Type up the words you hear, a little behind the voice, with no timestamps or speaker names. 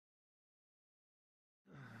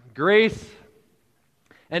Grace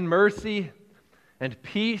and mercy and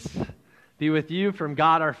peace be with you from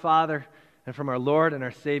God our Father and from our Lord and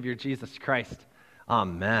our Savior Jesus Christ.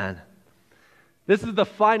 Amen. This is the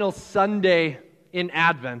final Sunday in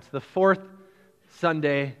Advent, the fourth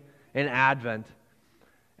Sunday in Advent.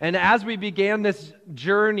 And as we began this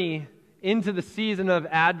journey into the season of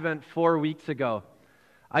Advent 4 weeks ago,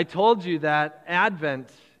 I told you that Advent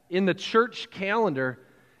in the church calendar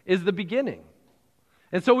is the beginning.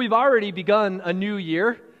 And so we've already begun a new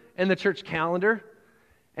year in the church calendar,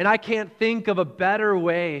 and I can't think of a better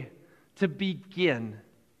way to begin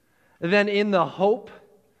than in the hope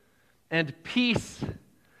and peace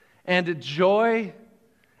and joy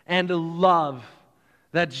and love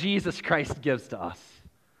that Jesus Christ gives to us.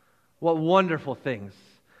 What wonderful things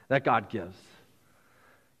that God gives.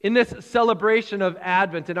 In this celebration of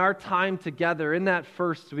Advent, in our time together, in that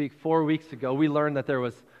first week, 4 weeks ago, we learned that there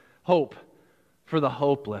was hope for the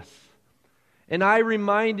hopeless. And I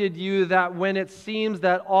reminded you that when it seems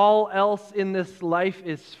that all else in this life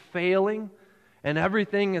is failing and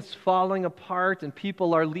everything is falling apart and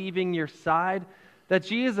people are leaving your side, that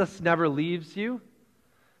Jesus never leaves you,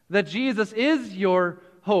 that Jesus is your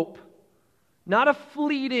hope. Not a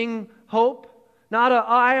fleeting hope, not a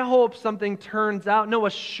I hope something turns out. No, a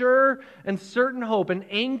sure and certain hope, an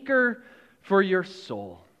anchor for your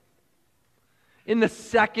soul. In the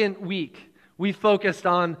second week, we focused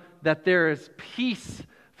on that there is peace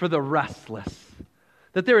for the restless.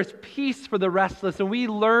 That there is peace for the restless. And we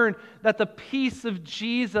learned that the peace of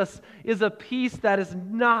Jesus is a peace that is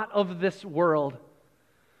not of this world.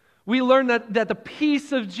 We learned that the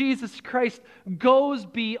peace of Jesus Christ goes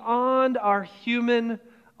beyond our human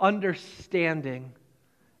understanding.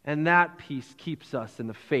 And that peace keeps us in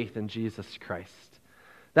the faith in Jesus Christ.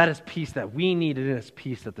 That is peace that we need, and it is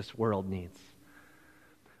peace that this world needs.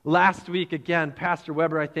 Last week, again, Pastor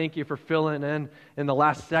Weber, I thank you for filling in the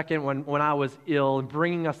last second when I was ill and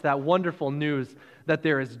bringing us that wonderful news that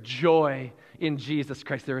there is joy in Jesus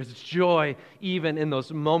Christ. There is joy even in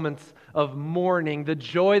those moments of mourning. The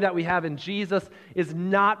joy that we have in Jesus is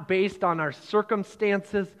not based on our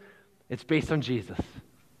circumstances. It's based on Jesus.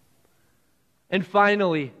 And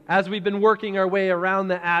finally, as we've been working our way around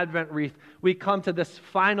the Advent wreath, we come to this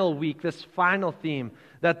final week, this final theme,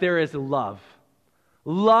 that there is love.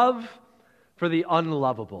 Love for the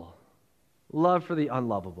unlovable. Love for the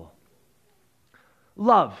unlovable.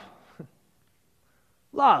 Love.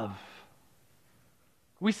 Love.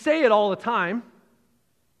 We say it all the time.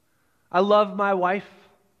 I love my wife.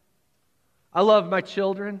 I love my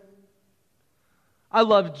children. I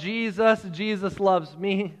love Jesus. Jesus loves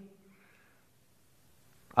me.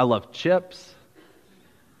 I love chips.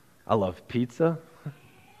 I love pizza.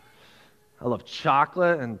 I love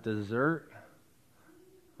chocolate and dessert.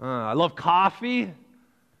 I love coffee.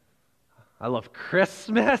 I love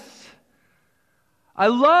Christmas. I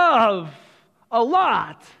love a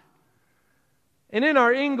lot. And in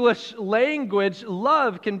our English language,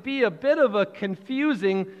 love can be a bit of a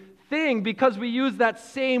confusing thing because we use that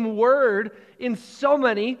same word in so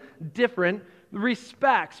many different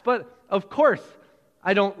respects. But of course,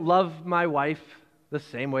 I don't love my wife the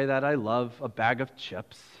same way that I love a bag of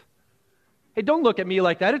chips. Hey, don't look at me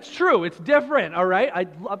like that. It's true. It's different, all right?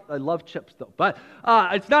 I love chips, though. But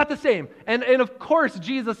it's not the same. And of course,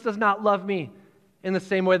 Jesus does not love me in the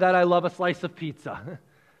same way that I love a slice of pizza.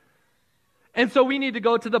 And so we need to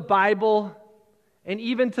go to the Bible and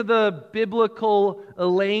even to the biblical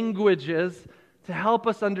languages to help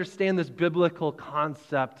us understand this biblical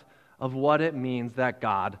concept of what it means that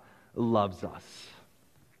God loves us.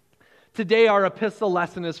 Today, our epistle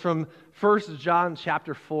lesson is from 1 John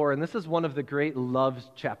chapter 4, and this is one of the great love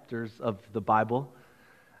chapters of the Bible.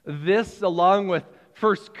 This, along with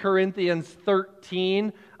 1 Corinthians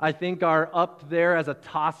 13, I think are up there as a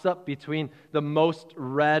toss-up between the most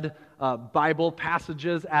read Bible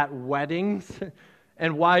passages at weddings.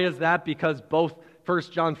 And why is that? Because both 1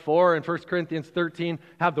 John 4 and 1 Corinthians 13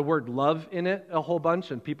 have the word love in it a whole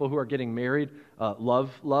bunch, and people who are getting married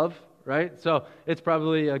love, right? So it's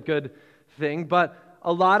probably a good thing. But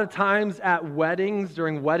a lot of times at weddings,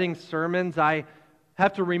 during wedding sermons, I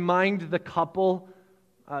have to remind the couple,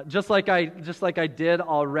 just like I did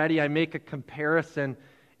already, I make a comparison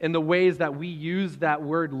in the ways that we use that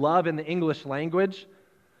word love in the English language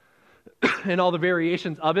and all the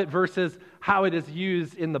variations of it versus how it is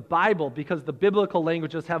used in the Bible, because the biblical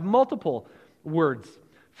languages have multiple words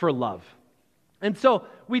for love. And so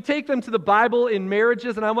we take them to the Bible in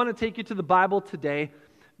marriages, and I want to take you to the Bible today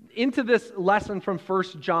into this lesson from 1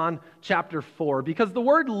 John chapter 4, because the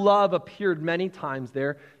word love appeared many times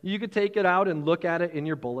there. You could take it out and look at it in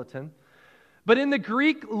your bulletin. But in the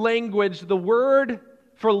Greek language, the word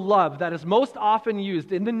for love that is most often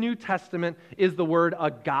used in the New Testament is the word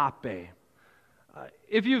agape.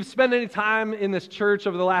 If you've spent any time in this church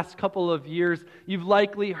over the last couple of years, you've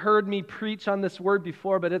likely heard me preach on this word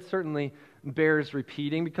before, but it certainly bears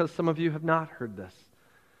repeating because some of you have not heard this.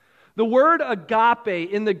 The word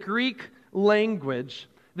agape in the Greek language,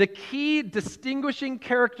 the key distinguishing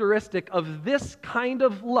characteristic of this kind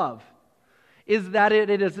of love is that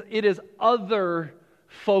it is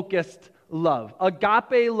other-focused love.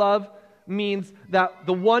 Agape love means that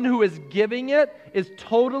the one who is giving it is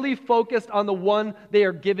totally focused on the one they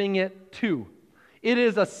are giving it to. It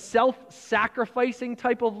is a self-sacrificing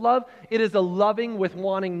type of love. It is a loving with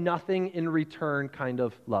wanting nothing in return kind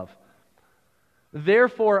of love.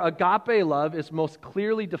 Therefore, agape love is most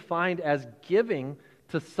clearly defined as giving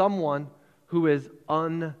to someone who is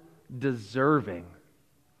undeserving.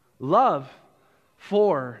 Love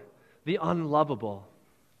for the unlovable.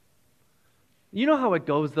 You know how it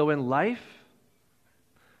goes, though, in life?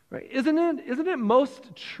 Right? Isn't it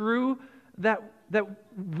most true that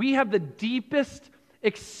we have the deepest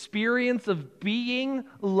experience of being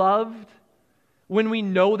loved when we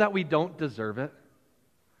know that we don't deserve it?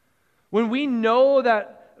 When we know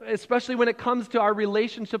that, especially when it comes to our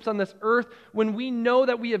relationships on this earth, when we know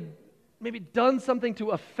that we have maybe done something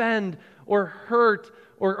to offend or hurt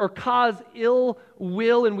or cause ill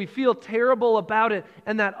will, and we feel terrible about it,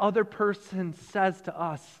 and that other person says to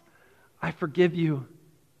us, I forgive you.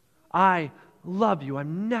 I love you.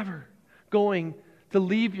 I'm never going to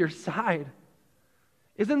leave your side.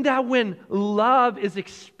 Isn't that when love is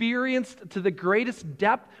experienced to the greatest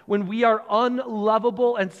depth, when we are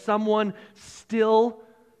unlovable and someone still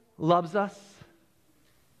loves us?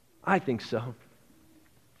 I think so.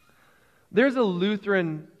 There's a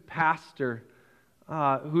Lutheran pastor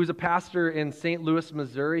who's a pastor in St. Louis,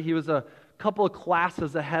 Missouri. He was a couple of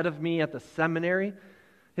classes ahead of me at the seminary.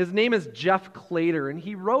 His name is Jeff Claytor, and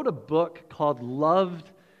he wrote a book called Loved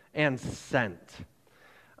and Sent.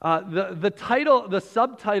 The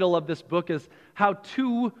subtitle of this book is How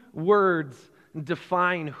Two Words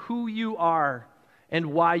Define Who You Are and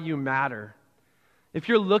Why You Matter. If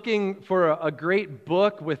you're looking for a great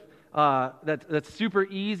book with that's super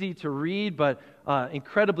easy to read, but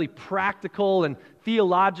incredibly practical and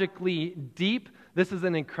theologically deep, this is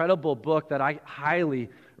an incredible book that I highly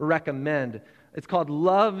recommend. It's called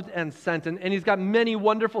Loved and Sent, and he's got many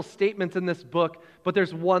wonderful statements in this book, but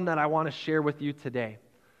there's one that I want to share with you today.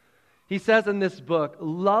 He says in this book,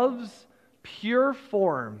 love's pure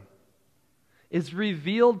form is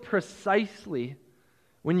revealed precisely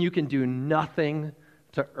when you can do nothing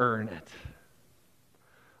to earn it.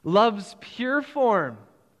 Love's pure form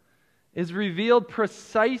is revealed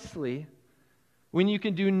precisely when you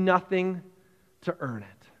can do nothing to earn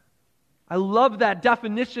it. I love that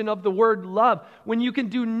definition of the word love. When you can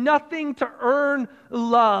do nothing to earn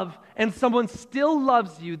love and someone still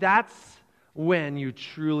loves you, that's when you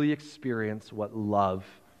truly experience what love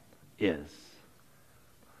is.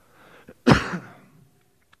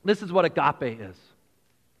 This is what agape is.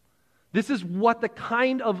 This is what the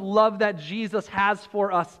kind of love that Jesus has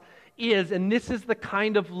for us is, and this is the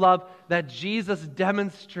kind of love that Jesus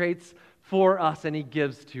demonstrates for us and He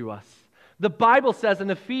gives to us. The Bible says in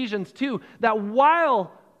Ephesians 2 that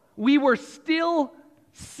while we were still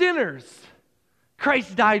sinners,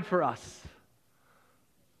 Christ died for us.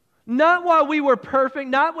 Not while we were perfect,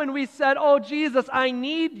 not when we said, oh, Jesus, I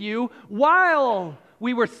need you. While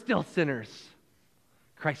we were still sinners,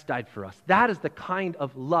 Christ died for us. That is the kind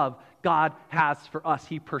of love God has for us.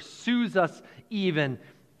 He pursues us even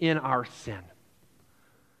in our sin.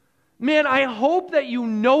 Man, I hope that you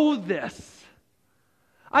know this.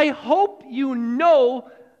 I hope you know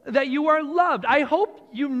that you are loved. I hope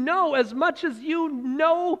you know, as much as you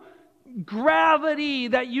know gravity,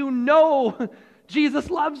 that you know Jesus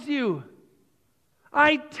loves you.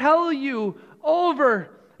 I tell you over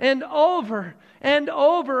and over and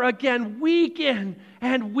over again, week in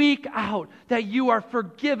and week out, that you are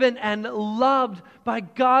forgiven and loved by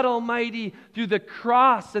God Almighty through the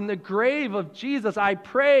cross and the grave of Jesus. I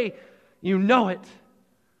pray you know it.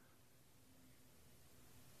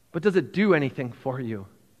 But does it do anything for you?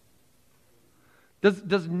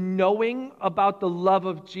 Does knowing about the love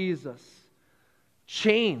of Jesus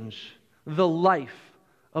change the life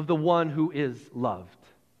of the one who is loved?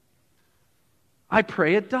 I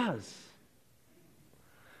pray it does.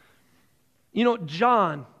 You know,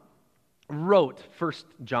 John wrote 1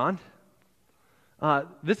 John.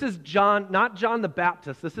 This is John, not John the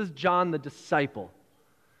Baptist. This is John the disciple.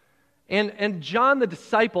 And John the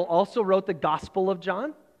disciple also wrote the Gospel of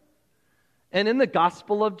John. And in the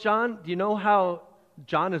Gospel of John, do you know how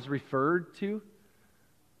John is referred to?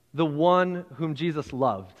 The one whom Jesus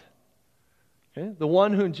loved. Okay? The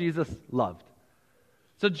one whom Jesus loved.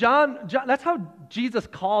 So John, that's how Jesus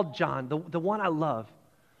called John, the one I love.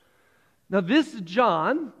 Now this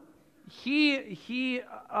John, he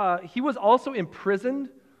was also imprisoned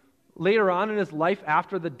later on in his life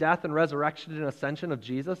after the death and resurrection and ascension of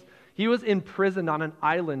Jesus. He was imprisoned on an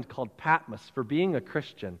island called Patmos for being a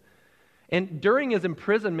Christian. And during his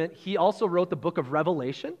imprisonment, he also wrote the book of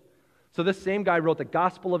Revelation. So this same guy wrote the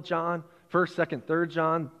Gospel of John, 1st, 2nd, 3rd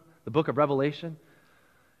John, the book of Revelation.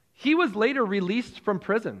 He was later released from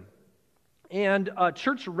prison. And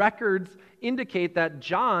church records indicate that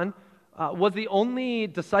John was the only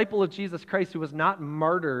disciple of Jesus Christ who was not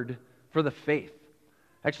martyred for the faith.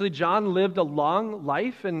 Actually, John lived a long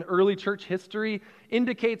life, and early church history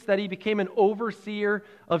indicates that he became an overseer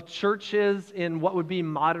of churches in what would be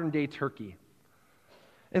modern-day Turkey.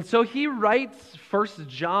 And so he writes 1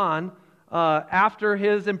 John after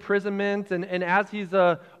his imprisonment and as he's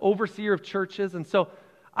an overseer of churches. And so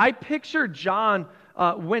I picture John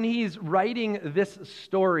when he's writing this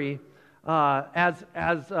story as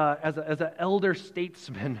an elder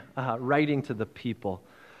statesman writing to the people.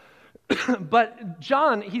 But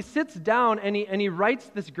John, he sits down and he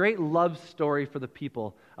writes this great love story for the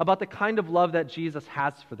people about the kind of love that Jesus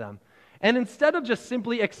has for them. And instead of just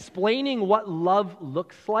simply explaining what love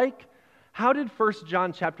looks like, how did 1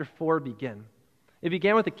 John chapter 4 begin? It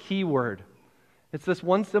began with a key word. It's this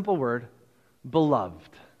one simple word,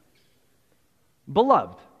 beloved.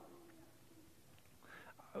 Beloved.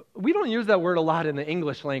 We don't use that word a lot in the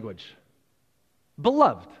English language.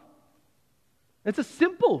 Beloved. It's a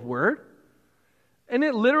simple word, and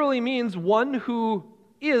it literally means one who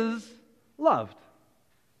is loved.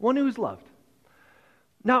 One who's loved.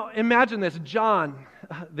 Now, imagine this. John,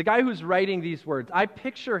 the guy who's writing these words, I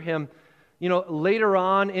picture him, later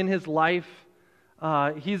on in his life.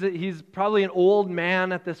 He's probably an old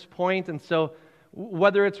man at this point, and so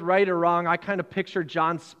whether it's right or wrong, I kind of picture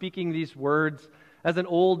John speaking these words as an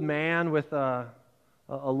old man with a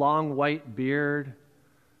long white beard,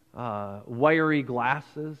 wiry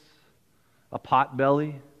glasses, a pot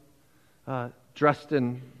belly, dressed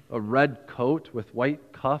in a red coat with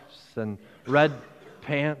white cuffs and red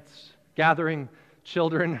pants, gathering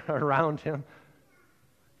children around him.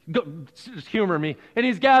 Just humor me. And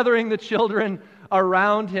he's gathering the children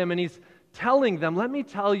around him and he's telling them, let me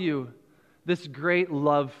tell you this great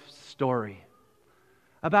love story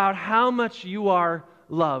about how much you are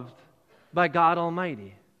loved by God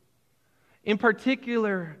Almighty. In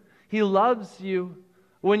particular, He loves you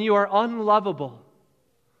when you are unlovable.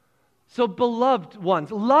 So beloved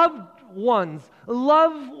ones, loved ones,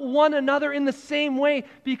 love one another in the same way,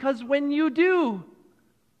 because when you do,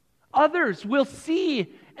 others will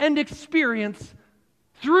see and experience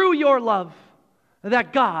through your love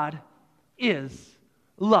that God is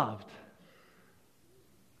loved.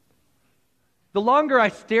 The longer I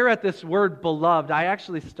stare at this word beloved, I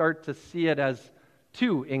actually start to see it as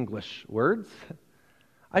two English words.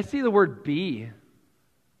 I see the word be,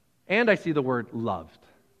 and I see the word loved.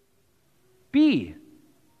 Be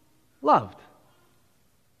loved.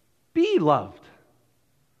 Be loved.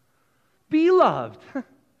 Be loved.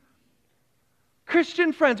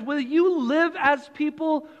 Christian friends, will you live as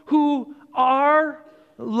people who are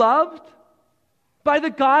loved by the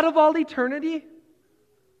God of all eternity?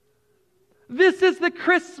 This is the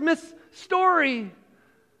Christmas story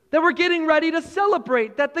that we're getting ready to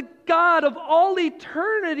celebrate, that the God of all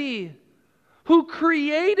eternity, who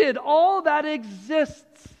created all that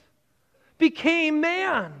exists, became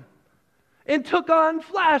man and took on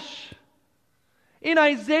flesh. In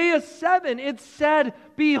Isaiah 7, it said,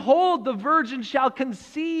 "Behold, the virgin shall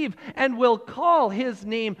conceive and will call his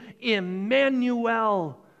name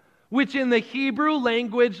Emmanuel," which in the Hebrew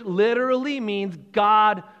language literally means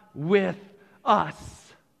God with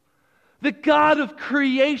us. The God of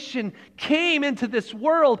creation came into this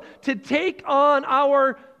world to take on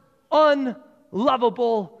our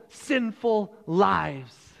unlovable, sinful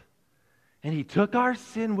lives. And He took our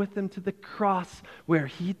sin with Him to the cross where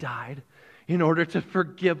He died in order to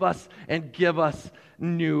forgive us and give us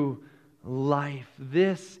new life.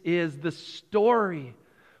 This is the story.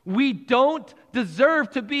 We don't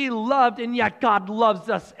deserve to be loved, and yet God loves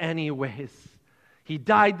us anyways. He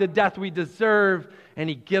died the death we deserve, and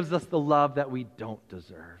He gives us the love that we don't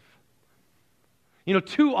deserve.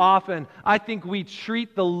 Too often, I think we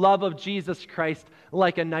treat the love of Jesus Christ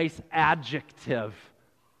like a nice adjective.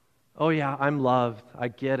 Oh yeah, I'm loved. I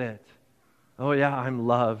get it. Oh yeah, I'm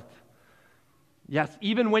loved. Yes,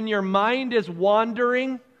 even when your mind is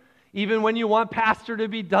wandering, Even when you want pastor to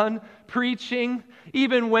be done preaching,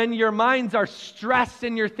 even when your minds are stressed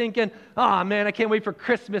and you're thinking, oh man, I can't wait for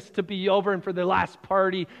Christmas to be over and for the last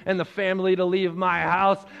party and the family to leave my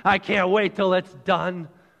house. I can't wait till it's done.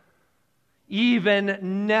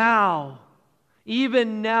 Even now,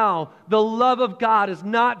 the love of God is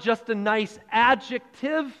not just a nice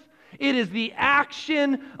adjective. It is the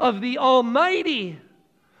action of the Almighty.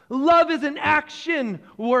 Love is an action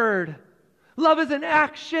word. Love is an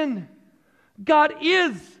action. God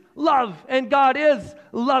is love, and God is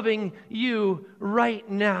loving you right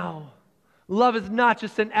now. Love is not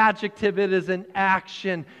just an adjective, it is an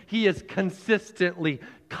action. He is consistently,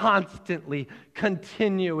 constantly,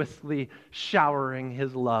 continuously showering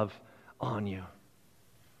His love on you.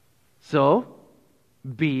 So,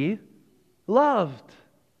 be loved.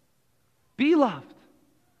 Be loved.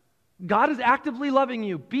 God is actively loving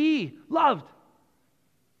you. Be loved.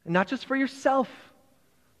 And not just for yourself,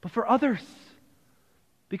 but for others.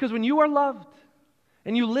 Because when you are loved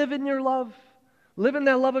and you live in your love, live in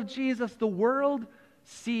that love of Jesus, the world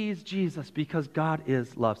sees Jesus because God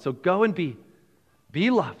is love. So go and be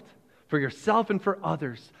loved for yourself and for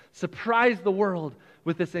others. Surprise the world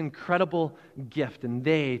with this incredible gift, and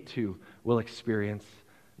they too will experience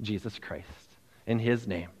Jesus Christ. In His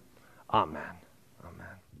name, amen.